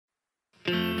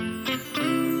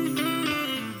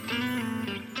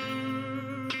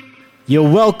You're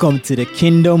welcome to the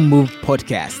Kingdom Move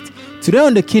podcast. Today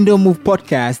on the Kingdom Move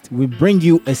podcast, we bring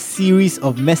you a series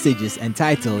of messages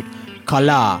entitled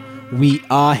Kallah, We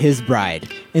Are His Bride.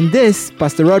 In this,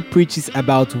 Pastor Rod preaches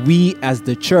about we as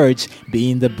the church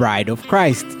being the bride of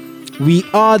Christ. We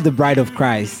are the bride of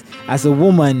Christ, as a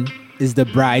woman is the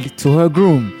bride to her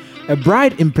groom. A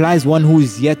bride implies one who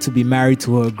is yet to be married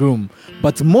to her groom,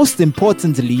 but most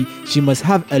importantly, she must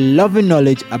have a loving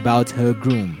knowledge about her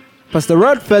groom. Pastor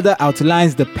Rod further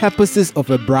outlines the purposes of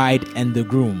a bride and the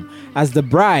groom. As the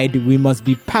bride, we must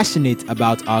be passionate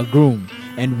about our groom,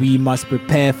 and we must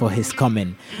prepare for his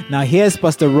coming. Now here's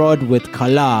Pastor Rod with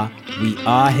Kallah, We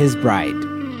Are His Bride.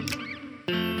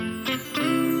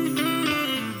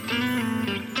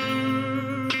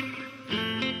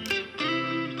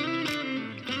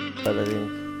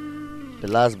 The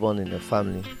last born in the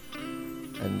family,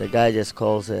 and the guy just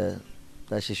calls her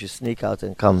that she should sneak out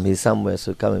and come. He's somewhere,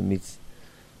 so come and meet.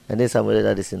 And there's somebody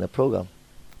that is in the program.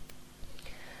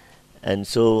 And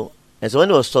so when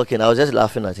he was talking, I was just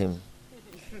laughing at him.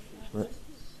 It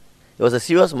was a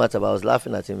serious matter, but I was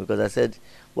laughing at him because I said,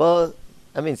 well,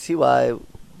 see why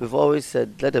we've always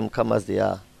said, let them come as they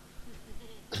are.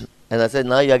 And I said,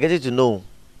 now you are getting to know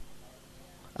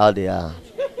how they are.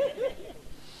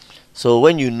 So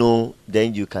when you know,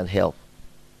 then you can help.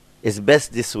 It's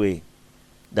best this way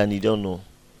than you don't know.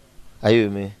 Are you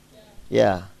with me?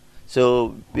 Yeah.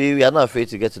 So we are not afraid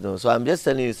to get to know. So I'm just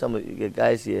telling you, some of the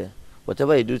guys here,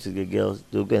 whatever you do to the girls,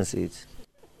 they'll go and say it.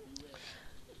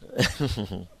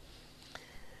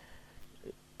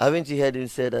 Haven't you heard him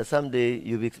say that someday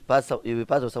you'll be part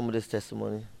of somebody's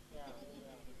testimony?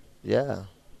 Yeah.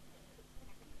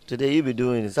 Today you'll be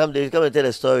doing it. Someday you come and tell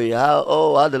a story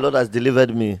how the Lord has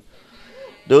delivered me.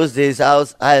 Those days, I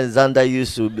and Xander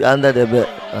used to be under the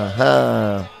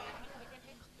bed.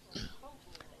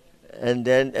 And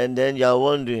then you are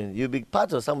wondering, you'll be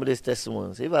part of somebody's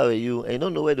testimony. So if I were you, and you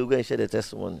don't know where to go and share the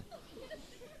testimony.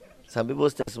 Some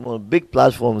people's testimony, big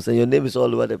platforms, and your name is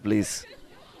all over the place.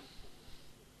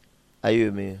 Are you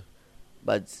with me?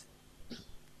 But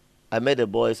I met the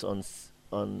boys on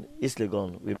East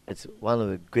Legon. We met one of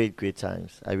the great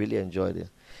times. I really enjoyed it.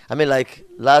 Like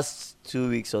last 2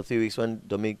 weeks or 3 weeks when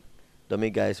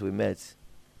Domic guys we met.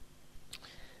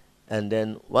 And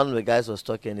then one of the guys was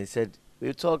talking, he said,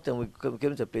 we talked and we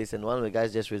came to a place and one of the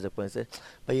guys just raised a point and said,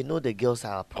 but you know the girls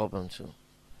are a problem too.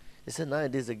 He said,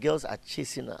 nowadays the girls are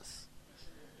chasing us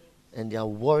and they are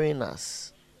worrying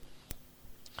us.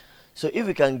 So if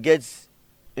we can get,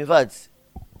 in fact,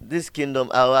 this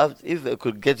kingdom, if I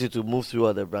could get you to move through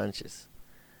other branches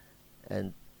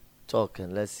and talk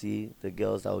and let's see the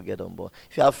girls that will get on board.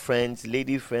 If you have friends,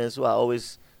 lady friends who are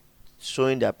always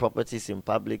showing their properties in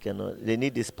public and all, they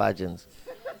need these pageants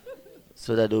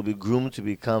so that they'll be groomed to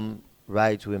become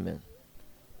right women.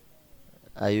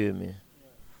 Are you with me?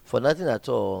 For nothing at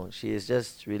all, she has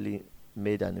just really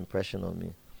made an impression on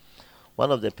me. One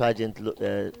of the pageant,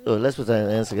 let's put our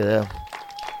hands together.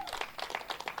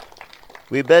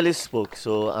 We barely spoke,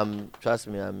 so trust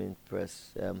me, I'm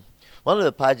impressed. One of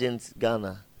the pageants,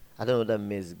 Ghana, I don't know that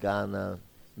Miss Ghana,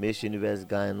 Miss Universe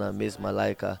Ghana, Miss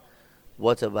Malaika,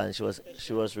 whatever, and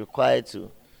she was required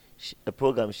to, a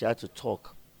program she had to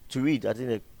talk, to read, I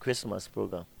think a Christmas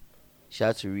program. She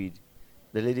had to read.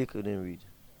 The lady couldn't read.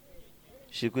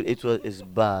 It's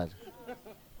bad.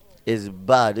 It's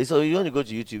bad. So you only go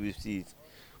to YouTube, you see it.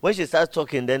 When she starts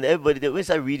talking, then when she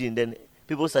started reading, then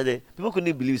people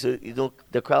couldn't believe, so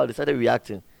the crowd, they started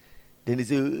reacting. Then they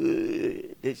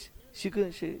say, she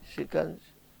can't.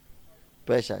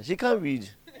 Pressure. She can't read.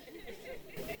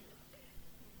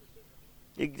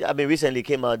 Recently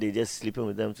came out, they just sleeping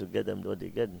with them to get them what they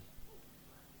get.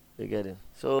 They get it.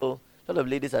 So a lot of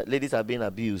ladies are being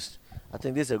abused. I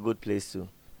think this is a good place too.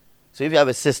 So if you have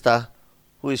a sister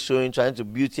who is trying to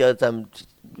beauty all the time,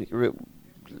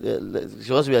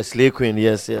 she wants to be a slave queen.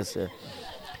 Yes.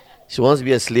 She wants to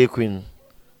be a slave queen.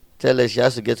 Tell her she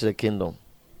has to get to the kingdom.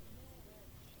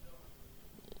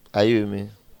 Are you with me?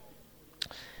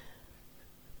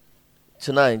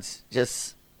 Tonight,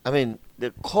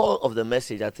 the core of the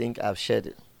message, I think I've shared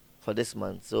it for this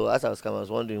month. So as I was coming, I was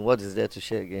wondering what is there to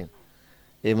share again.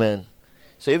 Amen.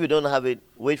 So if you don't have it,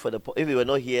 if you were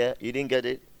not here, you didn't get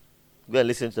it, go and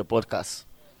listen to the podcast.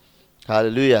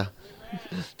 Hallelujah.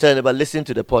 Tell anybody, listen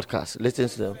to the podcast. Listen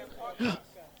to them.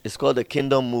 It's called the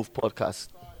Kingdom Move podcast.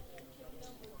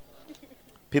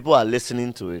 People are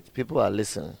listening to it. People are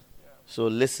listening. So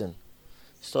listen.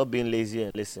 Stop being lazy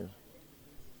and listen.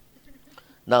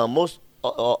 Now,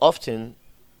 often,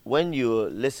 when you're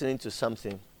listening to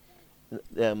something,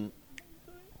 the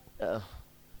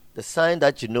sign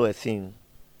that you know a thing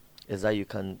is that you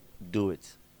can do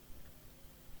it.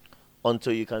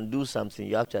 until you can do something,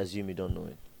 you have to assume you don't know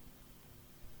it.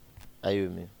 Are you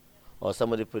with me? Or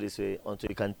somebody put it this way, until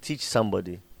you can teach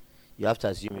somebody, you have to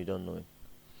assume you don't know it.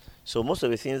 So most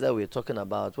of the things that we're talking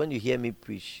about, when you hear me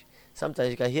preach,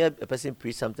 sometimes you can hear a person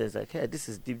preach something, it's like, hey, this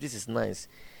is deep, this is nice.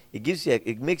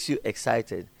 It makes you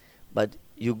excited, but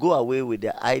you go away with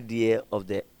the idea of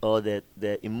the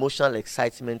emotional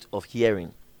excitement of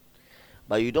hearing.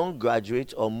 But you don't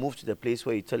graduate or move to the place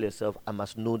where you tell yourself, I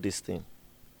must know this thing.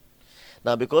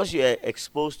 Now, because you are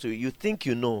exposed to it, you think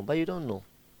you know, but you don't know.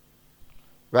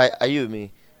 Right? Are you with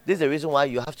me? This is the reason why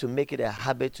you have to make it a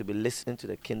habit to be listening to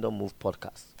the Kingdom Move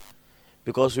podcast.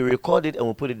 Because we record it and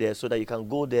we put it there so that you can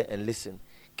go there and listen.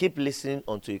 Keep listening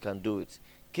until you can do it.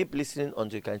 Keep listening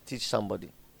until you can teach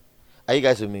somebody. Are you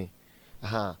guys with me?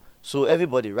 So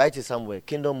everybody, write it somewhere.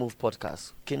 Kingdom Move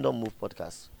podcast. Kingdom Move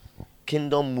podcast.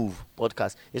 Kingdom Move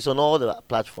podcast. It's on all the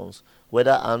platforms,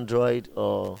 whether Android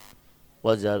or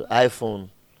what's that, iPhone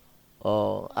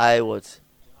or what?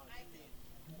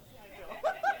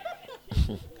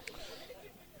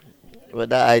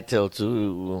 Whether iTel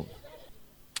too.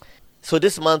 So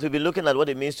this month we'll be looking at what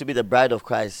it means to be the bride of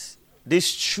Christ.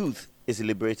 This truth is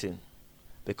liberating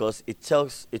because it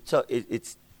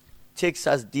takes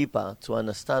us deeper to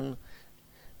understand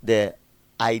the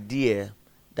idea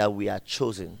that we are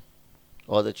chosen,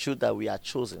 or the truth that we are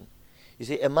chosen. You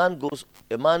see, a man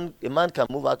can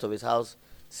move out of his house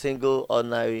single,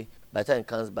 ordinary. By the time he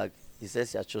comes back, he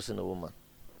says he has chosen a woman.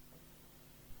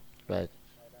 Right?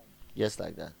 Just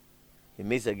like that. He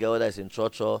meets a girl that is in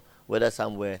church or whether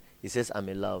somewhere, he says, I'm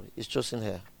in love. He's chosen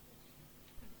her.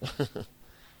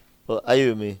 Well, are you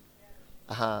with me?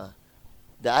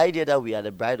 The idea that we are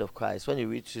the bride of Christ, when you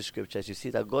read through scriptures, you see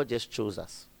that God just chose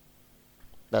us.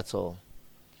 That's all.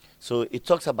 So it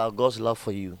talks about God's love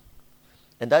for you.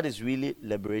 And that is really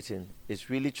liberating. It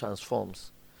really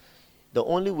transforms. The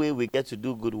only way we get to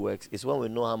do good works is when we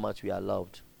know how much we are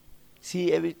loved.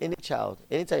 See, any child,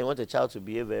 anytime you want a child to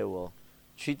behave very well,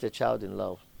 treat the child in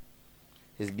love.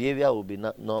 His behavior will be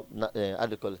not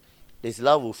adequate. His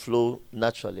love will flow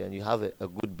naturally and you have a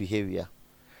good behavior.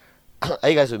 Are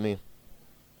you guys with me?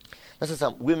 That's why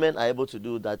some women are able to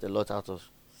do that a lot out of.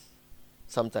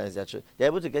 Sometimes they're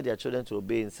able to get their children to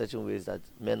obey in certain ways that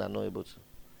men are not able to.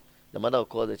 The mother will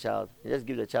call the child. They just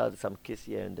give the child some kiss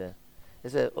here and there. They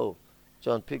say, oh,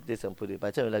 John, pick this and put it.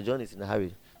 By the time, like, John is in a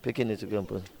hurry, picking it to go and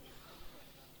put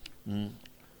it.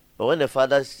 But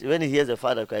when he hears the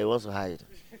father cry, he wants to hide.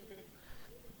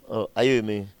 Oh, are you with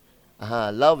me?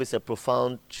 Love is a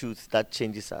profound truth that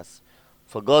changes us.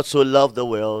 For God so loved the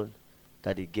world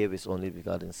that he gave his only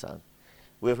begotten Son.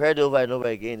 We've heard over and over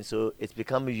again, so it's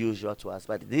become usual to us.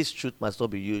 But this truth must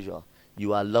not be usual.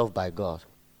 You are loved by God.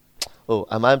 Oh,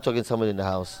 I'm talking to someone in the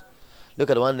house. Look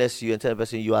at the one next to you and tell the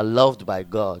person, you are loved by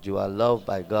God. You are loved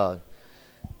by God.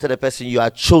 Tell the person, you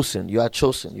are chosen. You are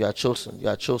chosen. You are chosen. You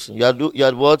are chosen. You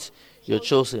are what? You're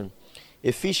chosen.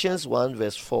 Ephesians 1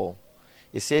 verse 4.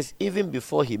 It says, even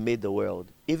before he made the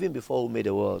world, even before he made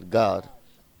the world, God,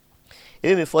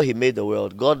 even before he made the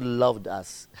world, God loved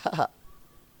us.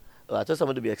 I told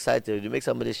somebody to be excited. You make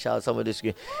somebody shout, somebody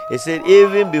scream. He said,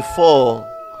 even before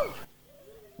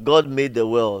God made the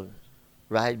world,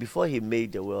 right? Before he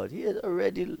made the world, he had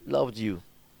already loved you.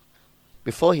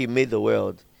 Before he made the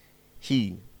world,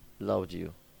 he loved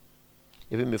you.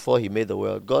 Even before he made the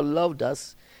world, God loved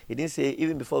us. He didn't say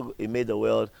even before he made the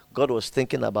world, God was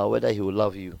thinking about whether he would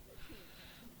love you.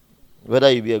 Whether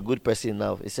you be a good person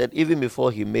now. He said even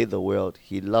before he made the world,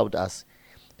 he loved us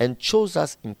and chose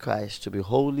us in Christ to be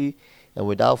holy and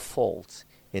without fault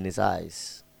in his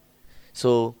eyes.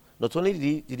 So not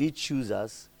only did he choose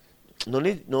us, not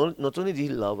only did he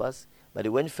love us, but he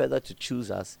went further to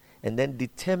choose us and then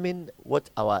determine what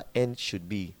our end should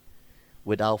be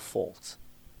without fault.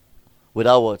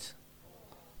 Without what?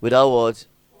 Without what?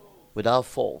 Without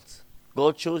fault.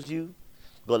 God chose you.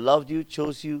 God loved you,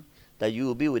 chose you, that you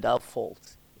will be without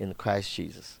fault in Christ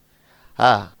Jesus.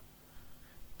 I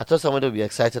thought someone would be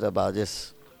excited about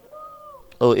this.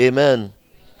 Oh, amen.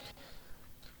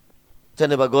 Tell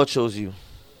me about God chose you.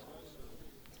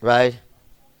 Right?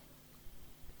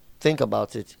 Think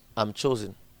about it. I'm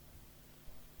chosen.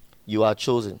 You are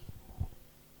chosen.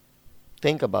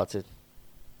 Think about it.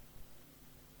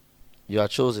 You are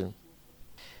chosen.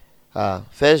 1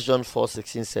 John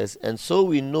 4:16 says, and so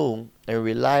we know and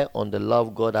rely on the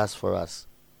love God has for us.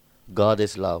 God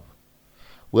is love.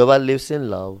 Whoever lives in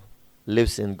love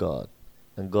lives in God,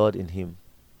 and God in him.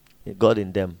 God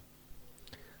in them.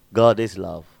 God is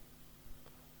love.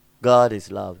 God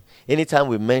is love. Anytime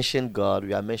we mention God,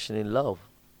 we are mentioning love.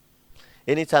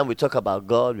 Anytime we talk about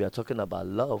God, we are talking about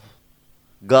love.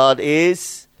 God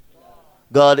is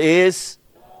God is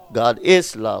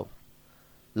love.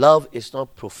 Love is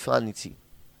not profanity.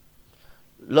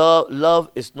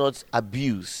 Love is not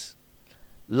abuse.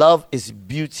 Love is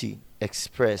beauty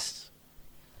expressed.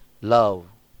 Love.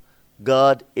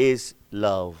 God is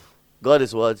love. God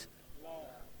is what? Love.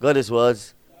 God is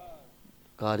what? Love.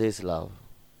 God is love.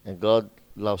 And God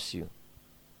loves you.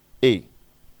 Hey,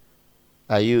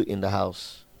 are you in the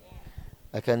house?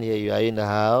 I can hear you. Are you in the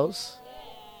house?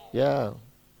 Yeah.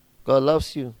 God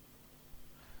loves you.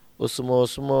 Osumo,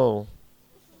 osumo.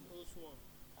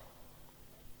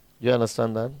 You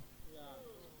understand that?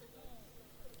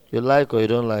 You like or you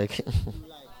don't like?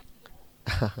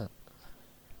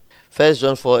 1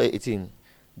 John 4:18.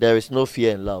 There is no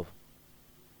fear in love.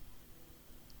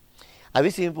 Have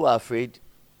you seen people are afraid?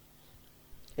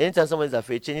 Anytime someone is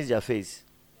afraid, changes their face.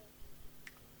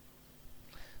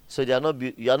 So they are not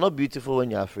you are not beautiful when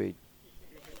you are afraid.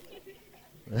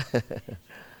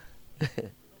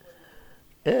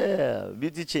 Yeah,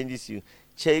 beauty changes you.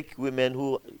 Check women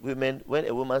when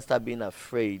a woman starts being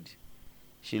afraid,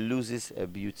 she loses her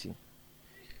beauty.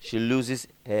 She loses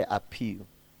her appeal.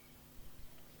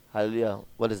 Hallelujah.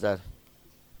 What is that?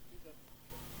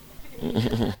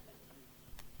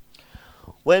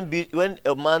 When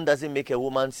a man doesn't make a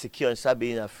woman secure and start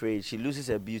being afraid, she loses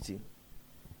her beauty.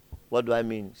 What do I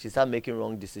mean? She starts making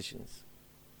wrong decisions.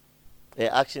 Her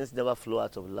actions never flow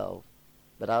out of love,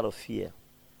 but out of fear.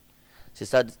 She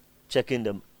starts checking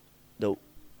the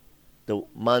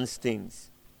man's things.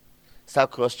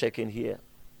 Start cross-checking here.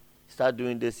 Start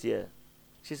doing this here.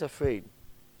 She's afraid.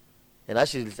 And as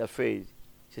she's afraid,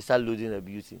 she starts losing her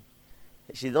beauty.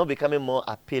 She's not becoming more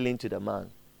appealing to the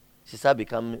man. She starts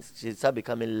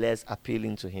becoming less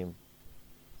appealing to him.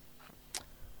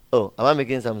 Oh, am I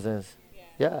making some sense?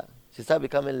 Yeah. She starts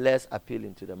becoming less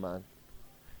appealing to the man.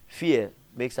 Fear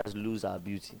makes us lose our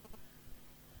beauty.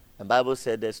 The Bible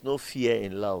said there's no fear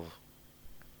in love.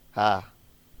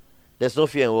 There's no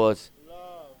fear in what?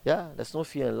 Love. Yeah, there's no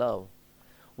fear in love.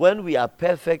 When we are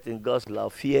perfect in God's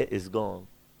love, fear is gone.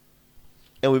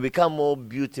 And we become more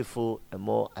beautiful and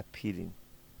more appealing.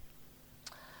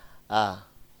 Oh,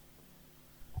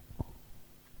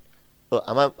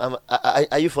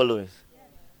 are you following?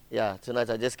 Yeah, tonight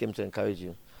I just came to encourage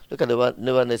you. Look at the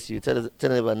neighbor next to you. Tell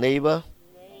the neighbor,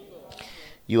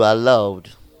 you are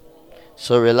loved.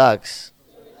 So relax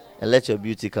and let your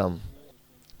beauty come.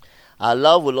 Our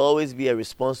love will always be a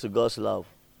response to God's love.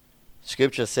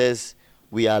 Scripture says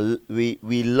we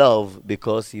love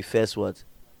because He first what?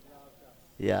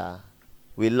 Yeah.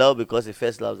 We love because He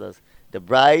first loves us. The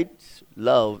bride's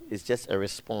love is just a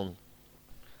response.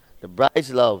 The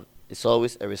bride's love is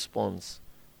always a response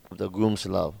of the groom's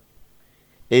love.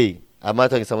 Hey, am I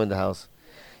talking to someone in the house?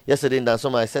 Yesterday in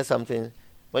Dansoma, I said something.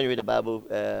 When you read the Bible,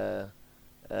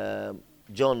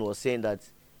 John was saying that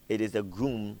it is the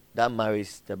groom that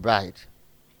marries the bride.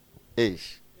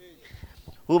 Ish.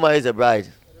 Who marries the bride?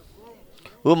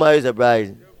 Who marries the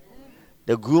bride?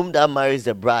 The groom that marries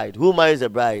the bride. Who marries the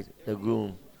bride? The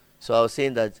groom. So I was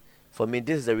saying that for me,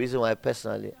 this is the reason why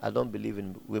personally I don't believe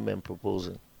in women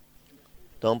proposing.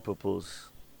 Don't propose.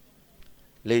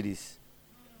 Ladies,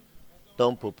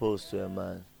 don't propose to a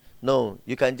man. No,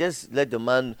 you can just let the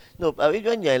man. No, I mean,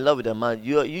 when you're in love with a man,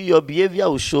 your behavior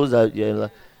will show that you're in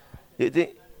love.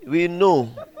 We know.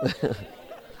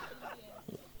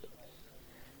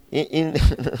 in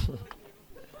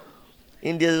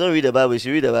Indians don't read the Bible. You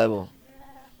should read the Bible.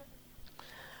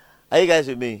 Are you guys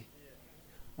with me?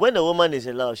 When a woman is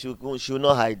in love, she will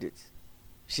not hide it.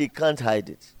 She can't hide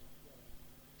it.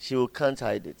 She can't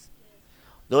hide it.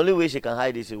 The only way she can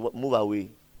hide it is to move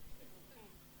away.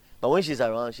 But when she's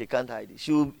around, she can't hide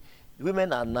it.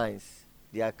 Women are nice.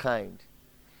 They are kind.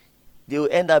 They will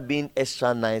end up being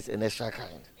extra nice and extra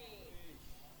kind.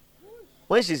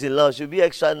 When she's in love, she'll be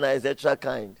extra nice, extra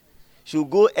kind. She'll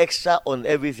go extra on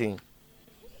everything.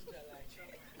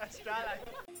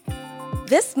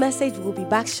 This message will be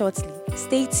back shortly.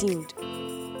 Stay tuned.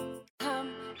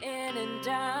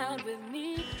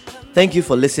 Thank you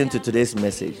for listening to today's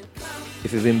message.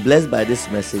 If you've been blessed by this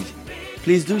message,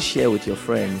 please do share with your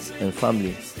friends and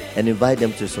family and invite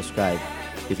them to subscribe.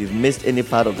 If you've missed any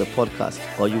part of the podcast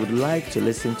or you would like to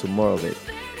listen to more of it,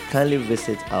 kindly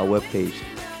visit our webpage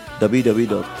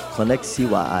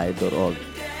www.connectcyi.org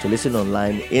to listen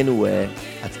online anywhere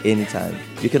at any time.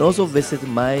 You can also visit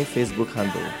my Facebook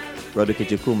handle,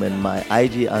 Rodukejekum, and my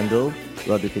IG handle,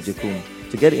 Rodukejekum,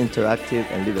 to get interactive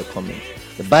and leave a comment.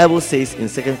 The Bible says in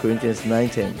 2 Corinthians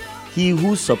 9:10, He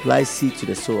who supplies seed to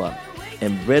the sower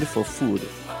and bread for food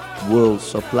will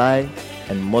supply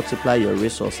and multiply your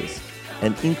resources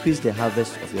and increase the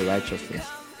harvest of your righteousness.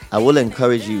 I will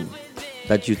encourage you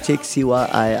that you take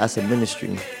CYI as a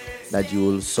ministry that you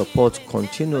will support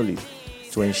continually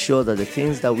to ensure that the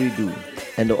things that we do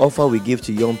and the offer we give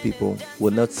to young people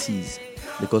will not cease,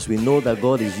 because we know that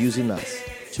God is using us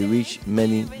to reach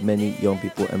many, many young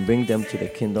people and bring them to the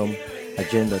kingdom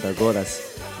agenda that God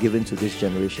has given to this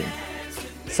generation.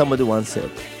 Somebody once said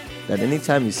that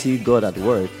anytime you see God at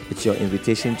work, it's your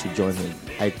invitation to join Him.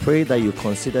 I pray that you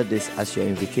consider this as your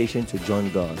invitation to join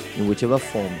God in whichever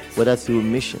form, whether through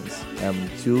missions,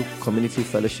 through community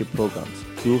fellowship programs,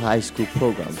 through high school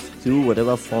programs, through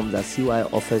whatever form that CY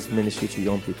offers ministry to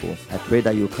young people. I pray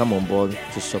that you come on board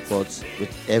to support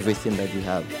with everything that you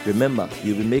have. Remember,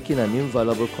 you'll be making an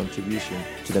invaluable contribution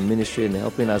to the ministry and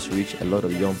helping us reach a lot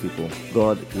of young people.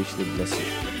 God richly bless you.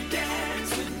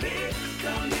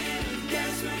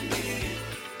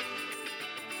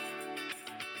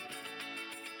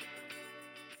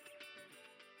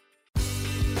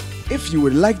 If you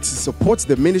would like to support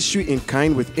the ministry in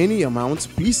kind with any amount,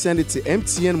 please send it to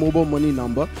MTN mobile money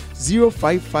number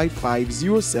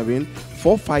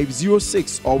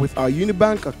 0555074506 or with our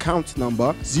Unibank account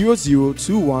number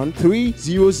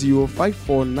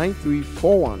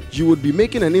 00213005493441. You would be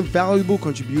making an invaluable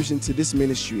contribution to this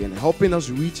ministry and helping us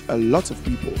reach a lot of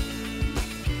people.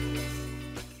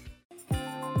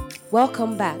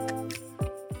 Welcome back.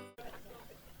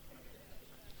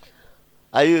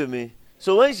 Are you with me?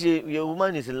 So when your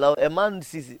woman is in love, a man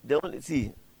sees, they only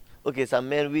see. Okay, some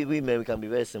men, we men, we can be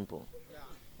very simple.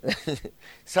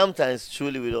 Sometimes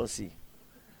truly we don't see.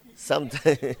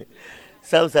 Sometimes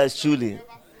truly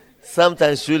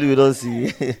we don't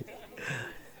see.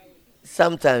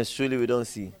 Sometimes truly we don't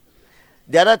see.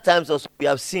 The other times also we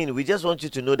have seen. We just want you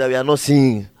to know that we are not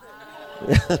seeing.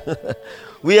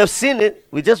 We have seen it.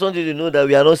 We just want you to know that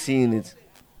we are not seeing it.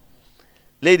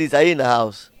 Ladies, are you in the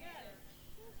house?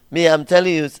 Me, I'm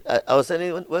telling you, I was telling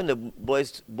you when the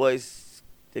boys,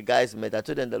 the guys met, I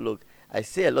told them that, look, I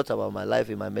say a lot about my life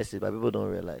in my message, but people don't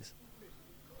realize.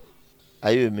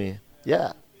 Are you with me?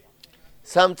 Yeah.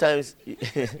 Sometimes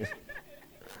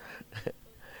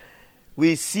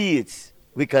we see it.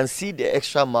 We can see the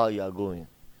extra mile you are going.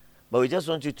 But we just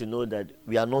want you to know that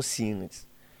we are not seeing it,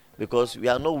 because we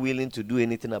are not willing to do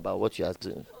anything about what you are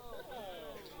doing.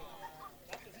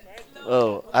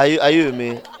 Oh, are you with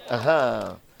me?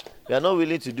 Uh-huh. We are not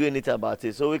willing to do anything about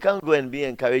it. So we can't go and be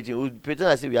encouraging. We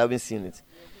pretend as if we haven't seen it.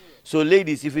 So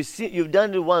ladies, if you've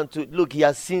done the one to look, he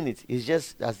has seen it. He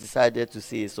just has decided to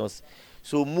say it.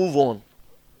 So move on.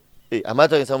 Hey, am I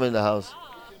talking to someone in the house?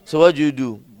 So what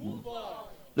do?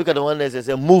 Look at the one that says,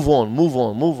 move on, move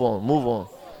on, move on, move on.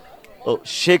 Oh,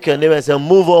 shake your neighbor and say,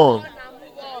 move on.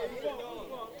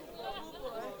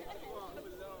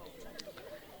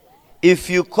 If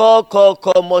you call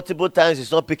multiple times,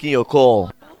 it's not picking your call.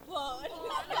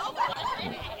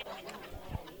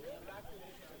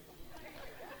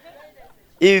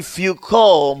 If you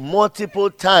call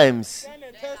multiple times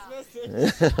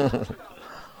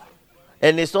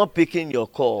and it's not picking your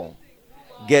call,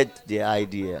 get the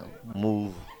idea.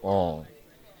 Move on.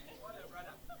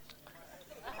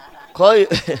 Call you.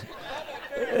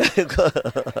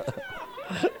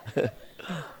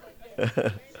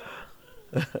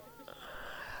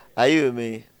 Are you with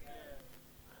me?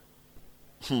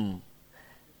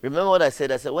 Remember what I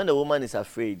said? I said when the woman is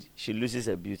afraid, she loses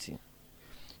her beauty.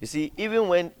 You see, even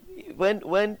when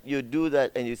you do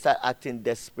that and you start acting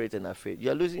desperate and afraid,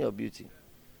 you are losing your beauty.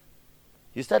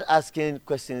 You start asking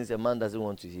questions a man doesn't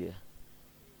want to hear.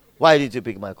 Why did you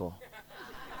pick my call?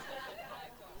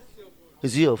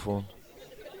 Is it your phone?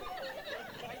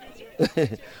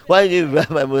 Why did you grab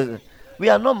my phone? We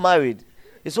are not married.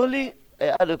 It's only,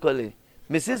 how do you call it?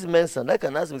 Mrs. Manson. I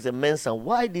can ask Mr. Manson,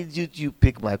 why did you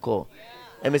pick my call?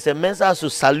 And Mr. Manson has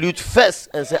to salute first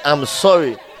and say, I'm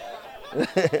sorry.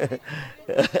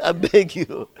 I beg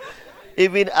you.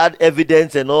 Even add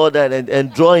evidence and all that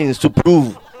and drawings to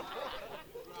prove.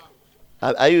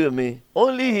 Are you with me?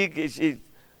 Only he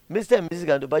Mr. and Mrs.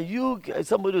 can do, but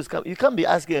somebody who's come, you can't be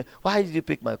asking, why did you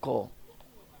pick my call?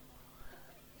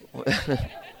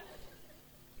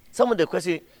 Some of the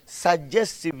questions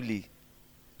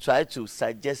try to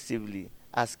suggestively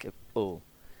ask, oh,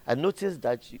 I noticed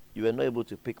that you were not able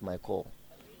to pick my call.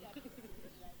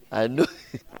 I know.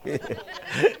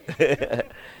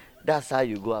 That's how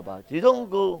you go about it. You don't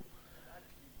go.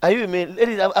 Are you with me?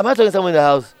 Ladies, am I talking to someone in the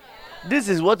house? This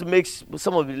is what makes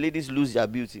some of the ladies lose their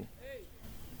beauty.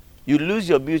 You lose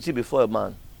your beauty before a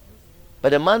man.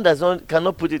 But a man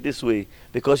cannot put it this way,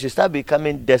 because you start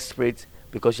becoming desperate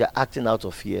because you're acting out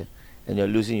of fear and you're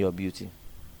losing your beauty.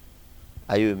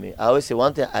 Are you with me? I always say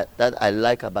one thing that I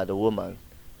like about a woman,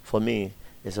 for me,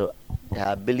 is her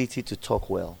ability to talk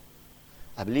well.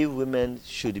 I believe women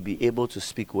should be able to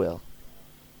speak well.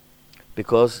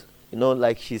 Because,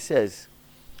 like she says,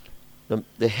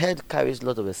 the head carries a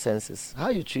lot of the senses. How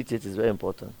you treat it is very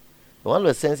important. One of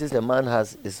the senses a man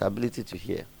has is ability to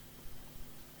hear.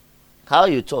 How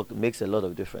you talk makes a lot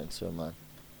of difference to a man.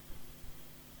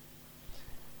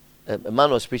 A man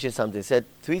was preaching something, said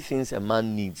 3 things a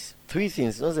man needs. 3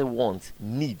 things, not say wants,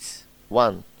 needs.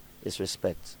 1 is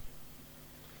respect.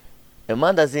 A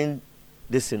man doesn't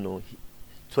listen.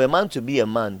 For a man to be a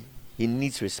man, he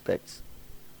needs respect.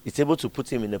 It's able to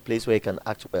put him in a place where he can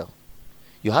act well.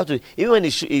 You have to, even when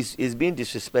he's being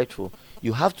disrespectful,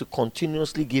 you have to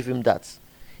continuously give him that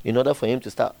in order for him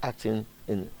to start acting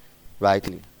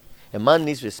rightly. A man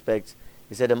needs respect.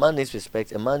 He said a man needs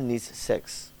respect, a man needs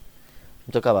sex.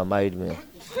 I'm talking about married men.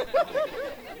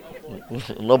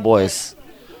 No boys.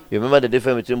 You remember the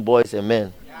difference between boys and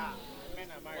men?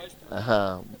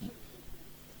 A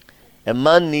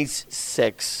man needs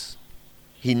sex.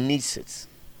 He needs it.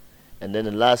 And then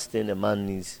the last thing a man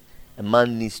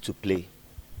needs to play.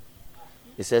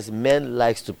 It says men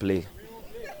likes to play.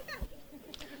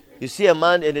 You see a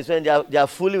man and his friend, they are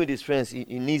fooling with his friends.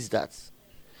 He needs that.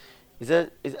 He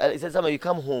said somebody, you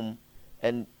come home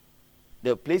and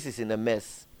the place is in a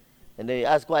mess. And then you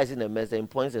ask why it's in a mess. Then he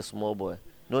points a small boy.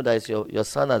 No, that is your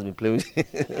son has been playing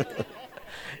with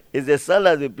it's the son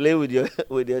has been playing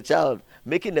with your child,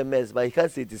 making a mess, but he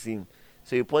can't say it is him.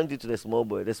 So you point it to the small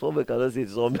boy. The small boy cannot say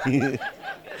it's on me.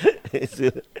 So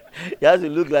he has to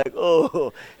look like,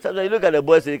 oh. Sometimes you look at the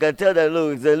boy, so you can tell that,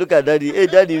 look at daddy. Hey,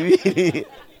 daddy, really?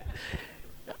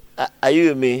 Are you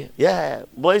with me? Yeah.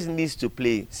 Boys needs to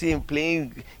play. See him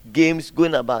playing games,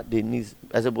 going about. They need,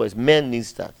 as a boys, men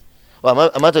needs that. Well,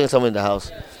 am I talking to someone in the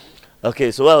house?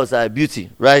 Okay, so what was that? Beauty,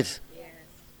 right? Yes.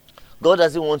 God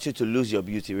doesn't want you to lose your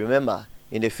beauty. Remember,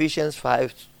 in Ephesians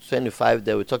 5:25,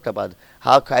 there we talked about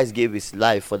how Christ gave his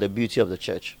life for the beauty of the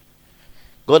church.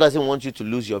 God doesn't want you to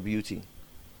lose your beauty.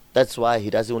 That's why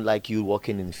he doesn't like you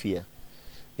walking in fear.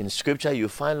 In scripture,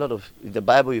 in the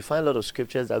Bible, you find a lot of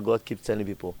scriptures that God keeps telling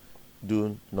people,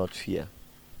 do not fear.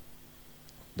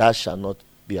 Thou shalt not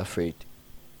be afraid.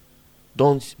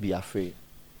 Don't be afraid.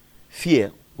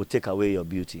 Fear will take away your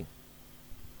beauty.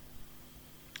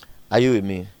 Are you with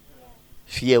me?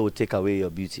 Fear will take away your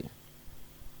beauty.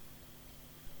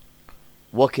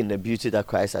 Walk in the beauty that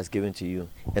Christ has given to you.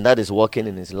 And that is walking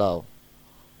in his love.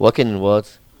 Walking in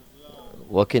what?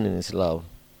 Walking in his love.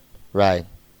 Right.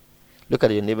 Look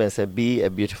at your neighbor and say, be a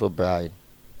beautiful bride.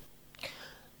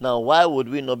 Now, why would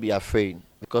we not be afraid?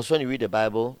 Because when you read the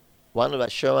Bible, one of the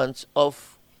assurance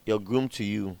of your groom to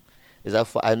you is that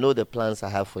for I know the plans I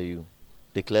have for you,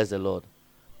 declares the Lord.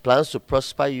 Plans to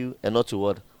prosper you and not to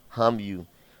what? Harm you.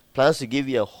 Plans to give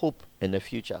you a hope in the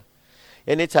future.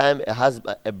 Anytime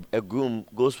a groom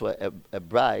goes for a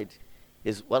bride,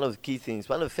 is one of the key things.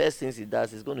 One of the first things he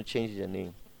does is going to change the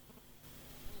name.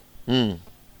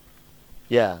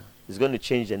 Yeah, he's going to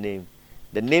change the name.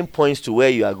 The name points to where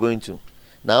you are going to.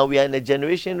 Now we are in a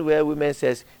generation where women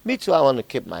says, me too, I want to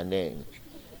keep my name.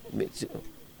 Me too.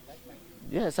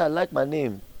 Yes, I like my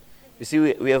name. You see,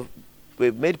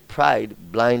 we've made pride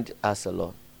blind us a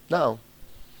lot. Now,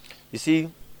 you see,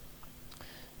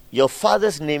 your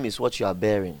father's name is what you are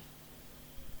bearing.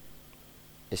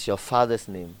 It's your father's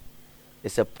name.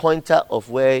 It's a pointer of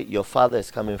where your father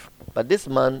is coming from. But this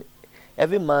man,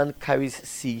 every man carries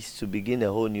seeds to begin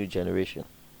a whole new generation.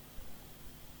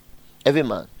 Every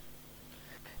man.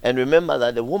 And remember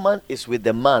that the woman is with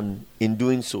the man in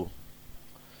doing so.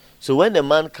 So when the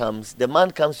man comes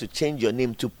to change your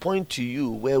name to point to you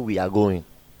where we are going.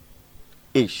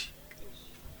 Ish.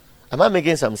 Am I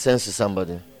making some sense to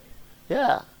somebody?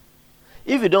 Yeah.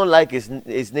 If you don't like his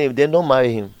name, then don't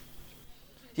marry him.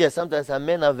 Yeah, sometimes some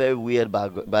men are very weird by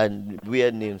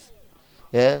weird names.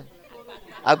 Yeah?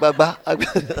 Agbagba.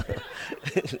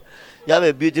 You have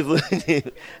a beautiful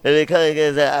name. And they can't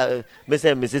say,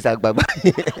 Mrs.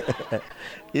 Agbagba.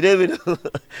 You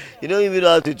don't even know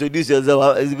how to introduce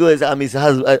yourself. It's good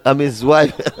as I'm his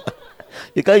wife.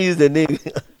 You can't use the name.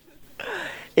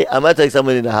 Hey, I might take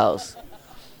someone in the house.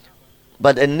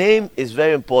 But a name is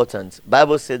very important.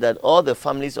 Bible says that all the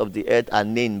families of the earth are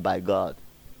named by God.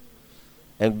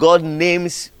 And God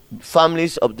names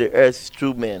families of the earth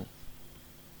through men.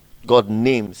 God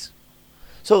names.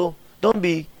 So don't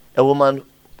be a woman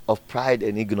of pride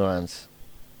and ignorance.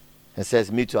 And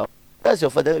says, me too. That's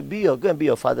your father. Go and be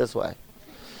your father's wife.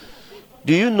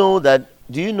 Do you know that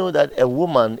a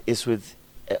woman is with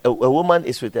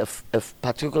a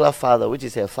particular father, which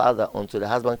is her father, until the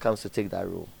husband comes to take that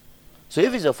role? So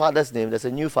if it's your father's name, there's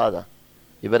a new father.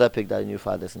 You better pick that new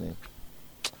father's name.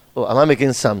 Oh, am I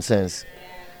making some sense?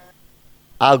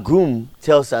 Our groom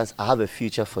tells us, I have a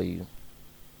future for you.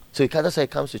 So that's why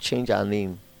it comes to change our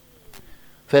name.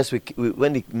 First,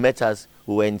 when he met us,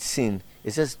 we were in sin. He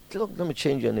says, look, let me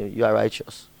change your name. You are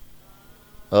righteous.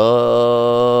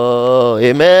 Oh,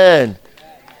 amen.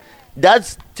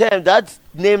 That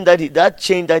name, that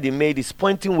change that he made is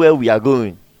pointing where we are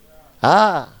going.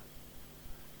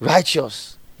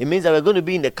 Righteous. It means that we're going to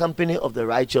be in the company of the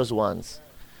righteous ones.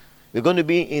 We're going to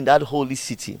be in that holy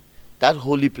city, that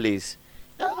holy place.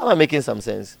 Am I making some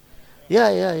sense?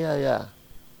 Yeah.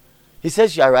 He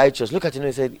says you are righteous. Look at him and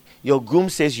he said, your groom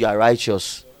says you are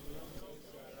righteous.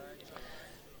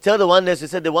 Tell the one next, he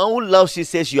said, the one who loves you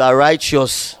says you are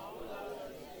righteous.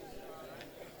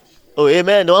 Oh,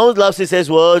 amen. The one who loves you says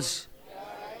what?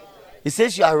 He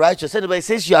says you are righteous. Anybody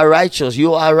says you are righteous.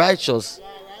 You are righteous.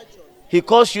 He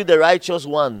calls you the righteous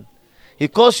one. He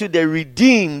calls you the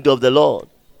redeemed of the Lord.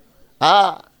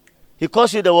 He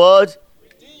calls you the word?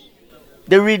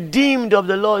 The redeemed of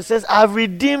the Lord. He says, I've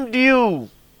redeemed you.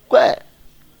 Where?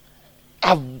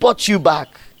 I've bought you back.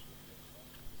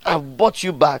 I've bought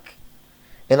you back.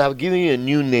 And I've given you a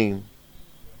new name.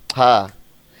 And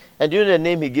you know the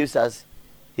name he gives us?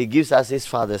 He gives us his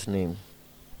father's name.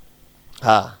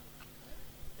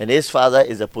 And his father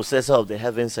is the possessor of the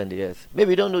heavens and the earth.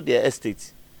 Maybe you don't know their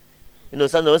estate. You know,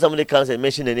 sometimes when somebody comes and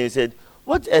mentions the name, he said,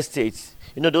 what estate?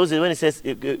 You know, those days when he says,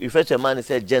 if you refer to a man, he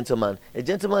said, gentleman. A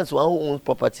gentleman is one who owns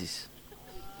properties.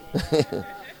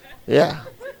 Yeah.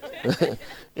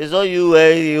 It's not you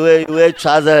wear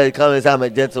trousers and come and say, I'm a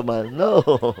gentleman.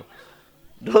 No.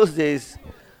 Those days,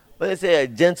 when they say a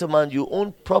gentleman, you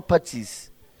own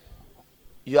properties.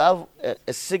 You have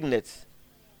a signet.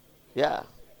 Yeah.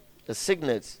 A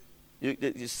signet.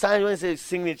 You sign when you say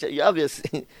signature. You have your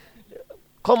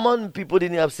common people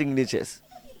didn't have signatures.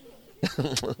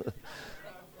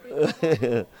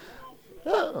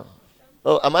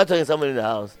 Oh, am I talking to someone in the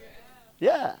house?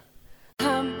 Yeah.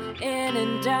 Come in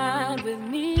and dine with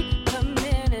me. Come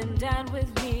in and dine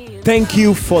with me. Thank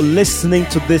you for listening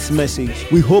to this message.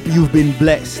 We hope you've been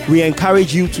blessed. We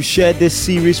encourage you to share this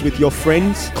series with your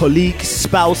friends, colleagues,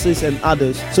 spouses, and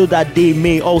others so that they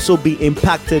may also be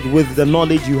impacted with the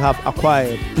knowledge you have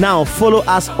acquired. Now, follow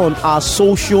us on our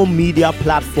social media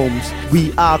platforms.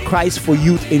 We are Christ for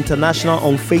Youth International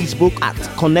on Facebook, at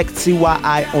Connect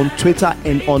CYI on Twitter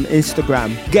and on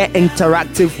Instagram. Get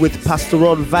interactive with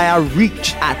Pastoral via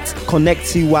reach at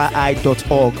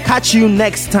connectcyi.org. Catch you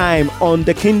next time on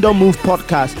the Kingdom Move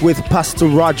podcast with Pastor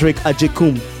Roderick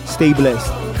Ajekum. Stay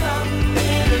blessed.